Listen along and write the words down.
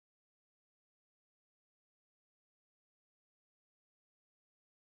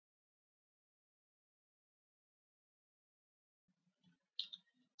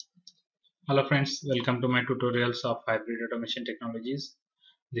Hello friends, welcome to my tutorials of hybrid automation technologies.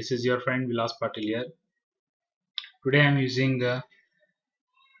 This is your friend Vilas Patil here. Today I am using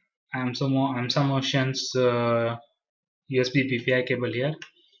AMSA Motion's USB PPI cable here.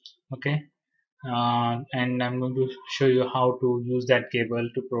 Okay, and I'm going to show you how to use that cable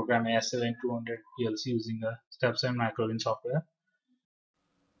to program a S7200 PLC using the Step7 MicroWIN software.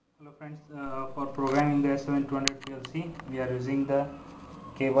 Hello friends, for programming the S7200 PLC, we are using the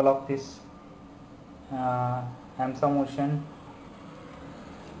cable of this AMSA Motion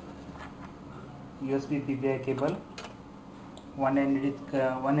USB PPI cable. One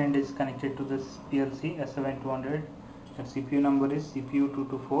end is connected to this PLC S7200. The CPU number is CPU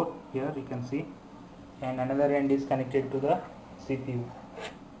 224. Here you can see, and another end is connected to the CPU.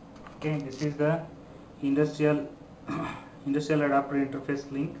 Okay, this is the industrial industrial adapter interface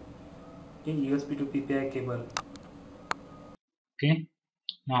link. Okay, USB to PPI cable. Okay,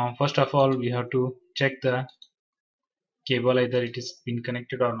 now first of all we have to check the cable, either it is been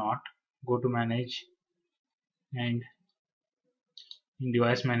connected or not. Go to manage, and in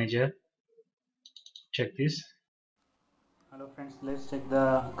device manager check this. Hello friends, let's check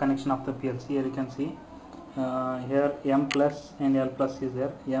the connection of the PLC. Here you can see here M plus and L plus is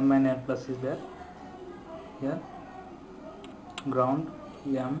there, M and L plus is there. Here ground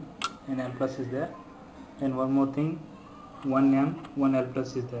M and L plus is there, and one more thing, 1M 1L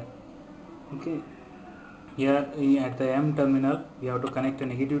plus is there. Okay, here at the M terminal you have to connect a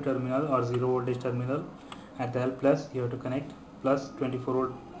negative terminal or 0 voltage terminal. At the L plus you have to connect plus 24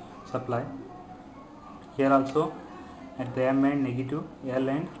 volt supply. Here also at the M end negative, L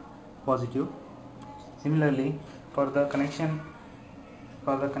end positive. Similarly for the connection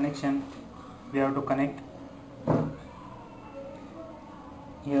we have to connect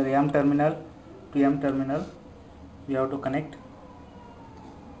here M terminal to M terminal. We have to connect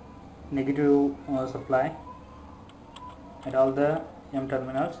negative supply at all the M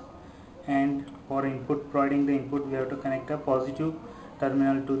terminals, and for input, providing the input, we have to connect a positive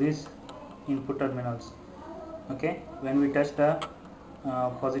terminal to these input terminals. Okay, when we touch the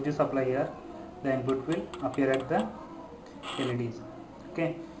positive supply here, the input will appear at the LEDs.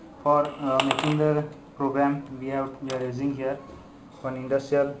 Okay, for making the program we are using here one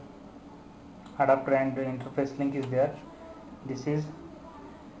industrial adapter and interface link is there. This is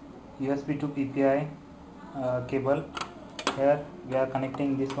USB to PPI cable. Here we are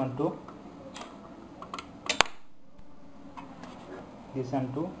connecting this one to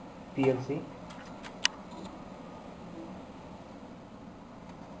PLC.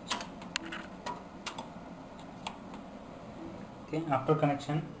 Okay, after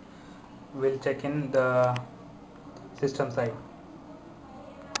connection we'll check in the system side.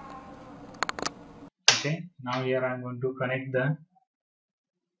 Okay, now here I am going to connect the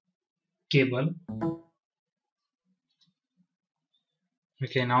cable.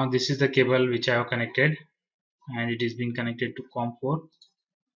 Okay, now this is the cable which I have connected, and it is being connected to COM4.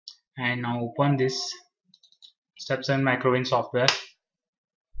 And now open this Step7 MicroWIN software.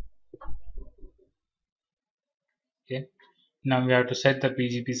 Okay, now we have to set the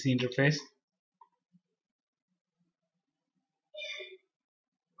PGPC interface.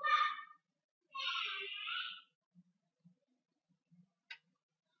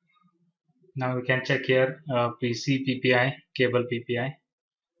 Now we can check here PC PPI, cable PPI.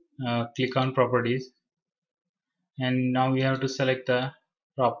 Click on properties, and now we have to select the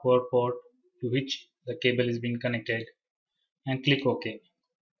proper port to which the cable is being connected and click OK.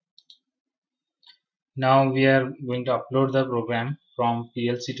 Now we are going to upload the program from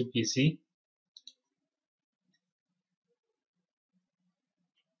PLC to PC.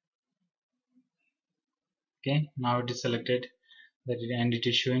 Okay, now it is selected and it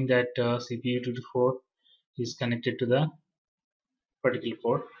is showing that CPU 224 is connected to the particular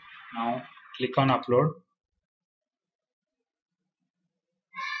port. Now click on upload.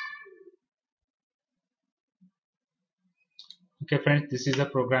 Okay friends, this is a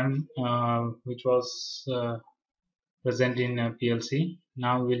program which was present in PLC.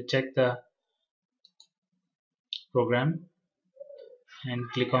 Now we'll check the program and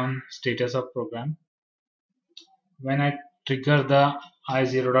click on status of program. When I trigger the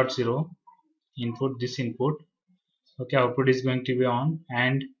I0.0 input, this input, okay, output is going to be on,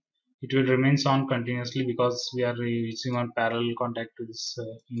 and it will remains on continuously because we are using on parallel contact to this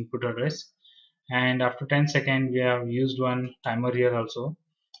input address. And after 10 seconds we have used one timer here also.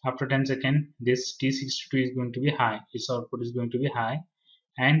 After 10 seconds this T62 is going to be high, its output is going to be high,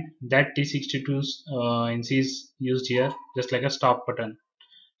 and that T62's NC is used here just like a stop button,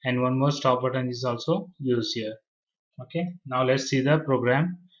 and one more stop button is also used here. Okay, now let's see the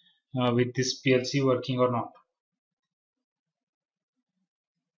program. with this PLC working or not.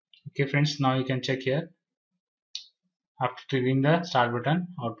 Okay friends, now you can check here. After triggering the start button,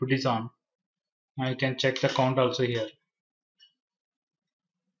 output is on. Now you can check the count also here.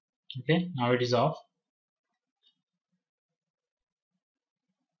 Okay, now it is off.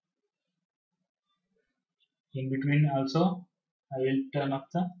 In between also I will turn off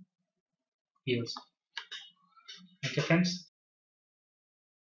the PLC. Okay friends.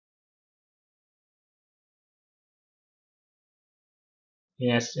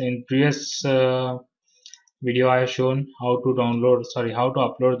 Yes, in previous video I have shown how to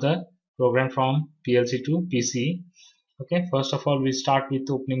upload the program from PLC to PC. Okay, first of all we start with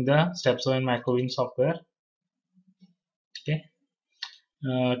opening the Step7 MicroWIN software. Okay,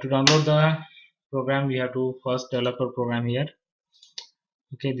 to download the program we have to first develop a program here.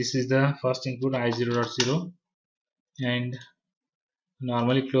 Okay, this is the first input I0.0 and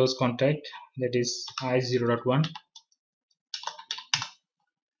normally close contact, that is I0.1.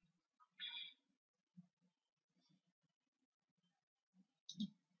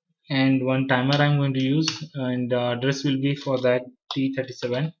 and one timer I'm going to use, and the address will be for that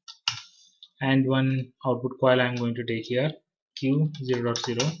T37, and one output coil I'm going to take here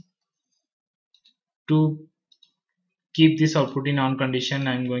Q0.0. To keep this output in on condition,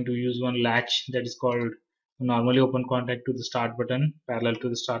 I'm going to use one latch that is called normally open contact to the start button, parallel to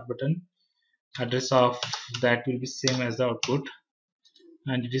the start button. Address of that will be same as the output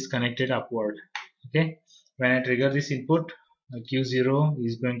and it is connected upward. Okay, when I trigger this input, Q0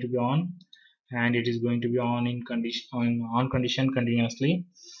 is going to be on and it is going to be on in condition on condition continuously.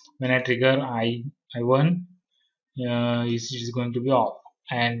 When I trigger I1, it is going to be off,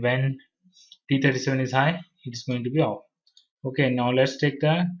 and when T37 is high, it is going to be off. Okay, now let's take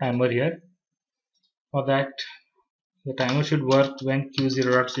the timer here. For that, the timer should work when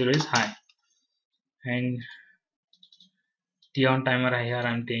Q0.0 is high, and T on timer here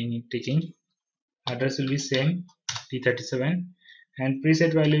I am taking. Address will be same T37 and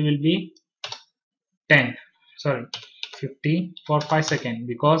preset value will be 50 for 5 seconds,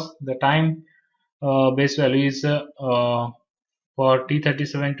 because the time base value is for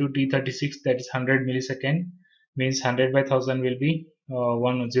T37 to T36, that is 100 millisecond, means 100 by 1000 will be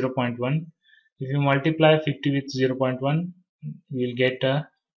 0.1. If you multiply 50 with 0.1, you will get a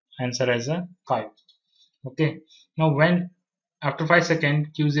answer as a 5. Okay, now when after 5 seconds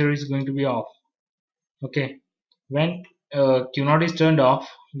Q0 is going to be off. Okay, when Q0 is turned off,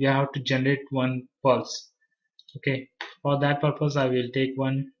 we have to generate one pulse. Okay, for that purpose I will take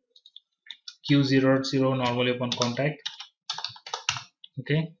one Q0.0 normally open contact.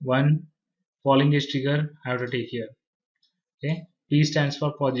 Okay, one falling edge trigger I have to take here. Okay, P stands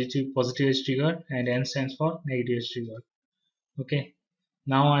for positive edge trigger and N stands for negative edge trigger. Okay,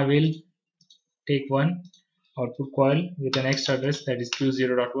 now I will take one output coil with the next address, that is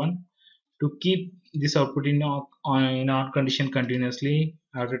Q0.1. To keep this output in on condition continuously,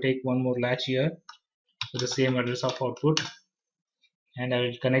 I have to take one more latch here with the same address of output, and I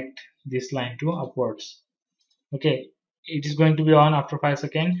will connect this line to upwards. Okay, it is going to be on after 5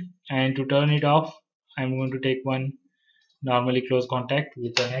 seconds, and to turn it off I'm going to take one normally close contact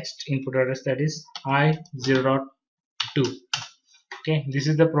with the next input address, that is I0.2. Okay, this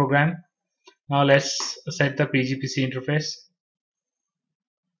is the program. Now let's set the PGPC interface.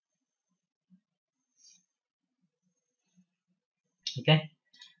 Okay,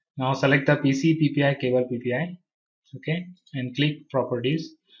 now select the PC PPI cable PPI. Okay, and click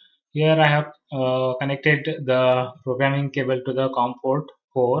properties. Here I have connected the programming cable to the COM port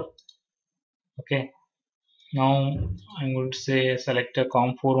 4. Okay, now I'm going to say select a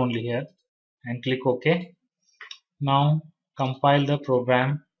COM 4 only here and click OK. Now compile the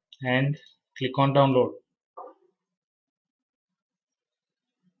program and click on download.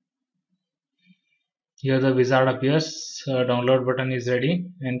 Here the wizard appears, download button is ready,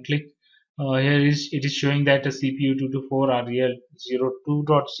 and click here it is showing that the CPU 224 REL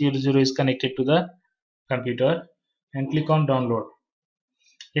 02.00 is connected to the computer, and click on download.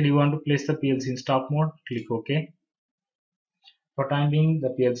 Then you want to place the PLC in stop mode, click OK. For time being the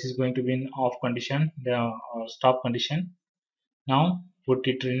PLC is going to be in off condition, the stop condition. Now put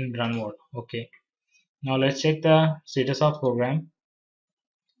it in run mode. Okay, now let's check the status of program.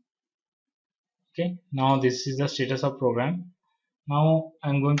 Okay, now this is the status of program. Now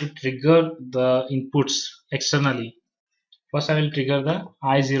I'm going to trigger the inputs externally. First I will trigger the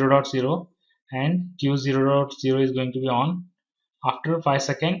I0.0 and Q0.0 is going to be on. After 5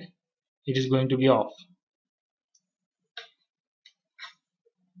 seconds it is going to be off.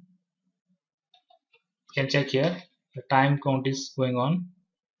 You can check here the time count is going on.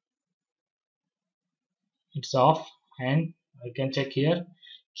 it's off, and I can check here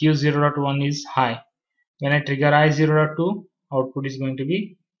Q0.1 is high. When I trigger I0.2, output is going to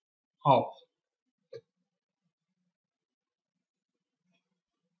be off.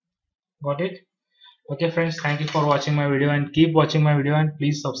 Got it? Okay friends, thank you for watching my video, and keep watching my video, and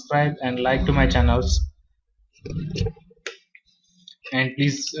please subscribe and like to my channels, and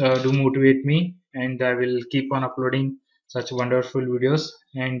please do motivate me, and I will keep on uploading such wonderful videos.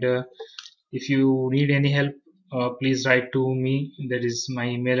 And if you need any help, please write to me. That is, my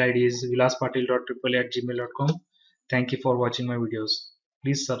email ID is vilaspatil.triple@gmail.com. Thank you for watching my videos.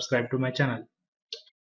 Please subscribe to my channel.